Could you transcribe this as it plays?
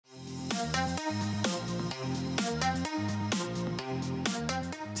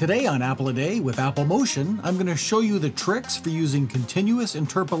Today on Apple a Day with Apple Motion, I'm going to show you the tricks for using continuous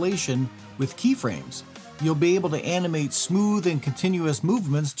interpolation with keyframes. You'll be able to animate smooth and continuous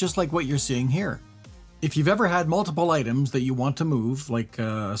movements just like what you're seeing here. If you've ever had multiple items that you want to move, like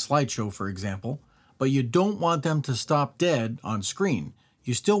a slideshow for example, but you don't want them to stop dead on screen,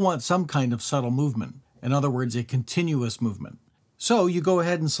 you still want some kind of subtle movement. In other words, a continuous movement. So you go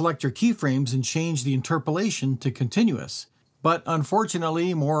ahead and select your keyframes and change the interpolation to continuous. But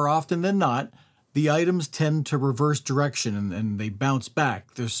unfortunately, more often than not, the items tend to reverse direction and they bounce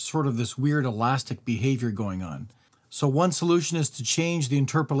back. There's sort of this weird elastic behavior going on. So one solution is to change the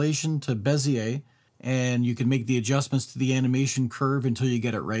interpolation to Bezier, and you can make the adjustments to the animation curve until you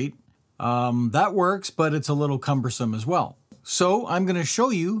get it right. That works, but it's a little cumbersome as well. So I'm going to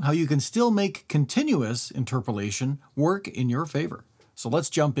show you how you can still make continuous interpolation work in your favor. So let's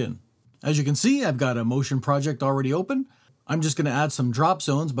jump in. As you can see, I've got a motion project already open. I'm just going to add some drop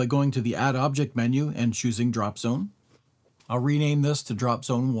zones by going to the Add Object menu and choosing Drop Zone. I'll rename this to Drop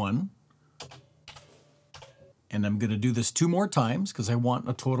Zone 1. And I'm going to do this 2 more times because I want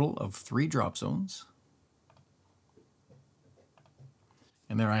a total of 3 drop zones.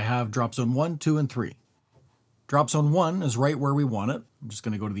 And there I have Drop Zone 1, 2, and 3. Drop Zone 1 is right where we want it. I'm just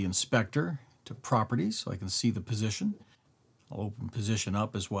going to go to the Inspector, to Properties, so I can see the position. I'll open Position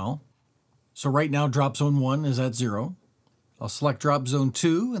up as well. So right now Drop Zone 1 is at 0. I'll select Drop Zone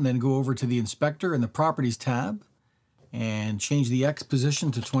 2 and then go over to the Inspector and the Properties tab and change the X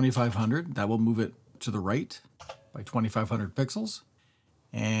position to 2500. That will move it to the right by 2500 pixels.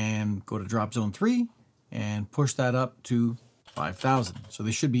 And go to Drop Zone 3 and push that up to 5000. So they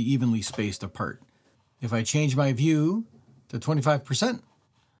should be evenly spaced apart. If I change my view to 25%, you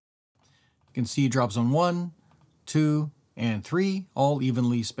can see Drop Zone 1, 2, and 3 all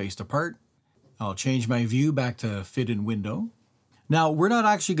evenly spaced apart. I'll change my view back to Fit in Window. Now, we're not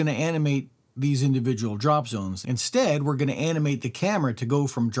actually going to animate these individual drop zones. Instead, we're going to animate the camera to go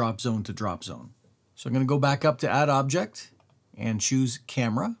from drop zone to drop zone. So I'm going to go back up to Add Object and choose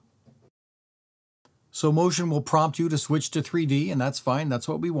Camera. So Motion will prompt you to switch to 3D, and that's fine. That's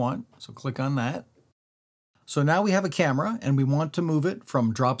what we want. So click on that. So now we have a camera, and we want to move it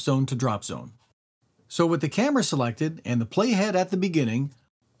from drop zone to drop zone. So with the camera selected and the playhead at the beginning,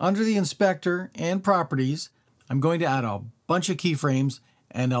 under the Inspector and Properties, I'm going to add a bunch of keyframes,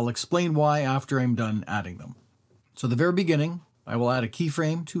 and I'll explain why after I'm done adding them. So at the very beginning, I will add a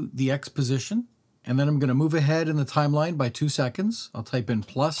keyframe to the X position, and then I'm going to move ahead in the timeline by 2 seconds. I'll type in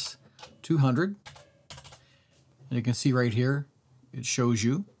plus 200. And you can see right here, it shows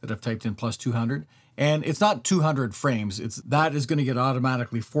you that I've typed in plus 200. And it's not 200 frames. That is going to get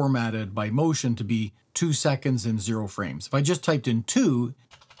automatically formatted by Motion to be 2 seconds and 0 frames. If I just typed in 2,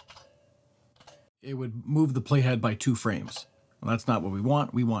 it would move the playhead by 2 frames. Well, that's not what we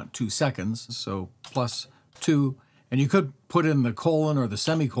want. We want 2 seconds, so plus 2. And you could put in the colon or the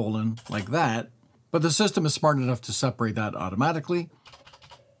semicolon like that, but the system is smart enough to separate that automatically.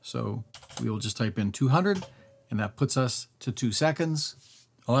 So we will just type in 200, and that puts us to 2 seconds.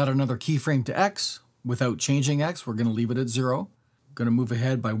 I'll add another keyframe to X. Without changing X, we're going to leave it at 0. I'm going to move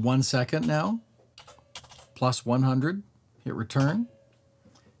ahead by 1 second now. Plus 100, hit return.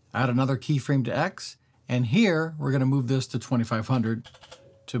 Add another keyframe to X, and here we're going to move this to 2500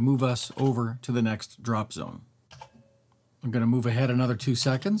 to move us over to the next drop zone. I'm going to move ahead another 2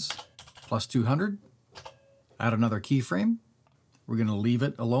 seconds, plus 200. Add another keyframe. We're going to leave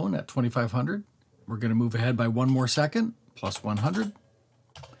it alone at 2500. We're going to move ahead by 1 more second, plus 100.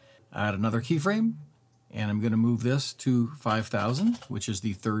 Add another keyframe, and I'm going to move this to 5000, which is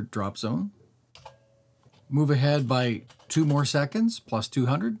the 3rd drop zone. Move ahead by 2 more seconds, plus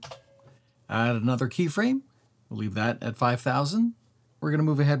 200. Add another keyframe. We'll leave that at 5000. We're going to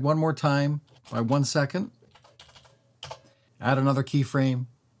move ahead 1 more time by 1 second. Add another keyframe,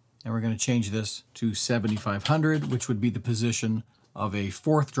 and we're going to change this to 7500, which would be the position of a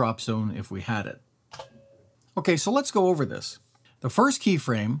 4th drop zone if we had it. Okay, so let's go over this. The first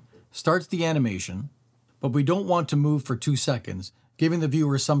keyframe starts the animation, but we don't want to move for 2 seconds, giving the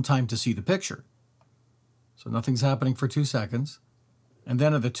viewer some time to see the picture. So nothing's happening for 2 seconds. And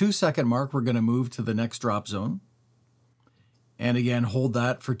then at the 2 second mark, we're going to move to the next drop zone. And again, hold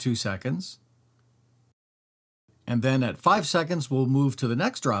that for 2 seconds. And then at 5 seconds, we'll move to the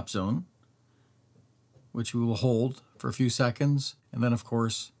next drop zone, which we will hold for a few seconds. And then, of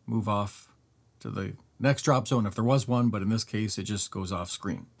course, move off to the next drop zone if there was one, but in this case, it just goes off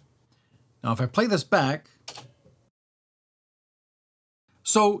screen. Now, if I play this back,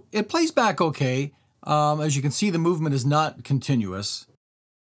 so it plays back okay. As you can see, the movement is not continuous.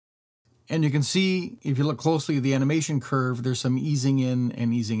 And you can see, if you look closely at the animation curve, there's some easing in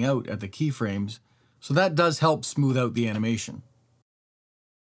and easing out at the keyframes. So that does help smooth out the animation.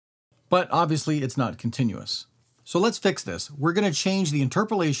 But obviously it's not continuous. So let's fix this. We're going to change the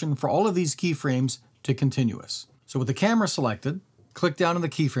interpolation for all of these keyframes to continuous. So with the camera selected, click down in the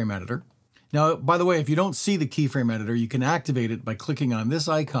keyframe editor. Now, by the way, if you don't see the keyframe editor, you can activate it by clicking on this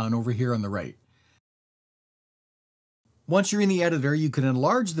icon over here on the right. Once you're in the editor, you can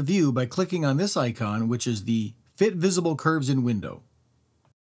enlarge the view by clicking on this icon, which is the Fit Visible Curves in Window.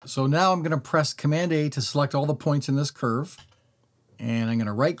 So now I'm going to press Command A to select all the points in this curve. And I'm going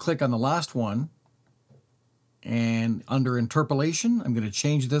to right click on the last one. And under Interpolation, I'm going to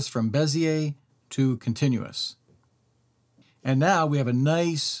change this from Bezier to Continuous. And now we have a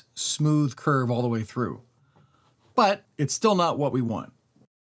nice, smooth curve all the way through. But it's still not what we want.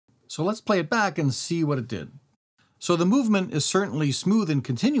 So let's play it back and see what it did. So the movement is certainly smooth and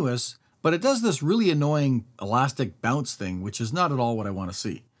continuous, but it does this really annoying elastic bounce thing, which is not at all what I want to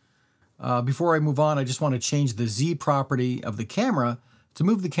see. Before I move on, I just want to change the Z property of the camera to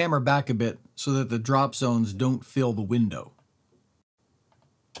move the camera back a bit so that the drop zones don't fill the window.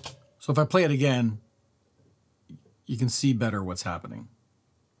 So if I play it again, you can see better what's happening.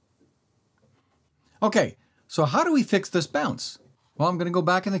 Okay, so how do we fix this bounce? Well, I'm going to go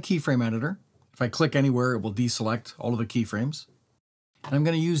back in the keyframe editor. If I click anywhere, it will deselect all of the keyframes. And I'm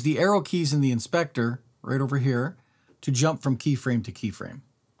going to use the arrow keys in the inspector right over here to jump from keyframe to keyframe.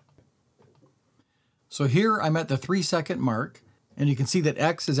 So here I'm at the 3-second mark, and you can see that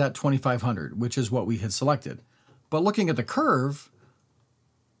X is at 2500, which is what we had selected. But looking at the curve,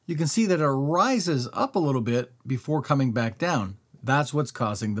 you can see that it rises up a little bit before coming back down. That's what's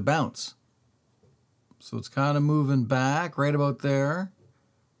causing the bounce. So it's kind of moving back right about there.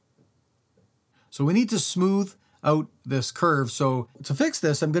 So we need to smooth out this curve. So to fix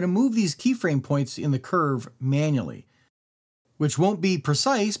this, I'm going to move these keyframe points in the curve manually, which won't be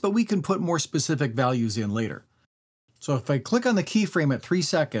precise, but we can put more specific values in later. So if I click on the keyframe at 3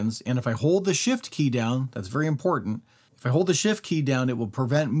 seconds, and if I hold the Shift key down, that's very important. If I hold the Shift key down, it will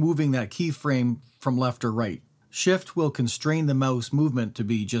prevent moving that keyframe from left or right. Shift will constrain the mouse movement to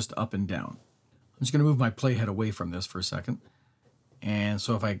be just up and down. I'm just going to move my playhead away from this for a second. And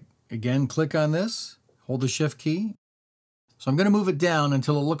so if I again click on this, hold the Shift key. So I'm going to move it down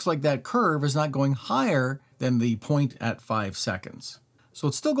until it looks like that curve is not going higher than the point at 5 seconds. So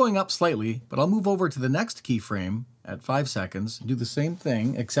it's still going up slightly, but I'll move over to the next keyframe at 5 seconds, do the same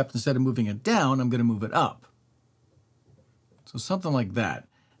thing, except instead of moving it down, I'm going to move it up. So something like that.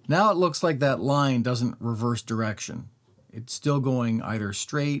 Now it looks like that line doesn't reverse direction. It's still going either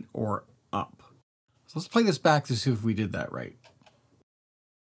straight or up. So let's play this back to see if we did that right.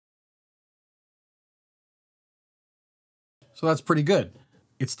 So that's pretty good.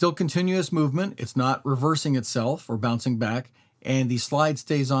 It's still continuous movement. It's not reversing itself or bouncing back, and the slide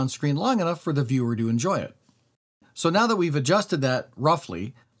stays on screen long enough for the viewer to enjoy it. So now that we've adjusted that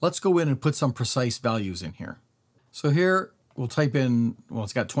roughly, let's go in and put some precise values in here. So here we'll type in, well,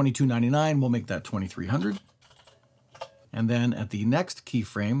 it's got 2299, we'll make that 2300. And then at the next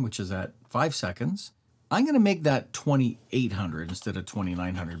keyframe, which is at 5 seconds, I'm going to make that 2800 instead of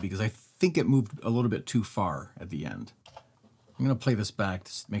 2900 because I think it moved a little bit too far at the end. I'm going to play this back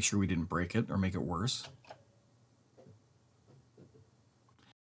to make sure we didn't break it or make it worse.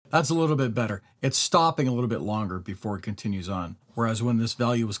 That's a little bit better. It's stopping a little bit longer before it continues on. Whereas when this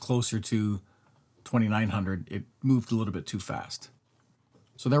value was closer to 2900, it moved a little bit too fast.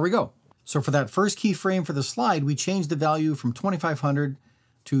 So there we go. So for that first keyframe for the slide, we changed the value from 2500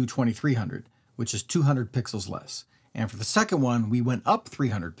 to 2300, which is 200 pixels less. And for the second one, we went up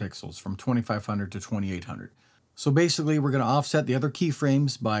 300 pixels from 2500 to 2800. So basically, we're going to offset the other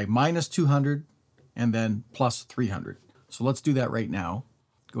keyframes by minus 200 and then plus 300. So let's do that right now.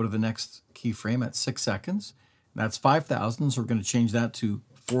 Go to the next keyframe at 6 seconds. That's 5,000, so we're going to change that to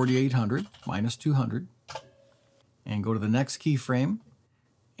 4,800 minus 200. And go to the next keyframe,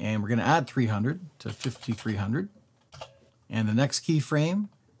 and we're going to add 300 to 5,300. And the next keyframe,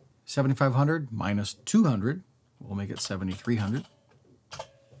 7,500 minus 200, we'll make it 7,300.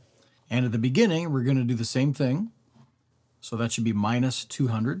 And at the beginning, we're going to do the same thing. So that should be minus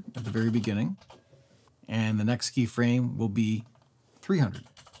 200 at the very beginning. And the next keyframe will be 300.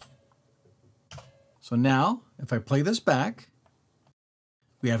 So now, if I play this back,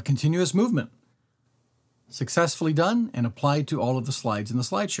 we have continuous movement. Successfully done and applied to all of the slides in the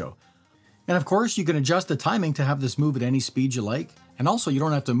slideshow. And of course, you can adjust the timing to have this move at any speed you like. And also, you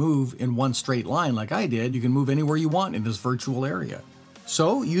don't have to move in one straight line like I did. You can move anywhere you want in this virtual area.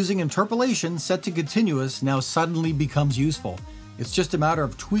 So, using interpolation set to continuous now suddenly becomes useful. It's just a matter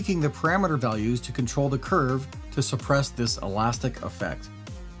of tweaking the parameter values to control the curve to suppress this elastic effect.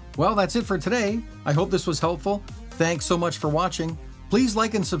 Well, that's it for today. I hope this was helpful. Thanks so much for watching. Please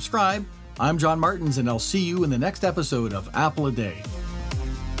like and subscribe. I'm John Martins, and I'll see you in the next episode of Apple a Day.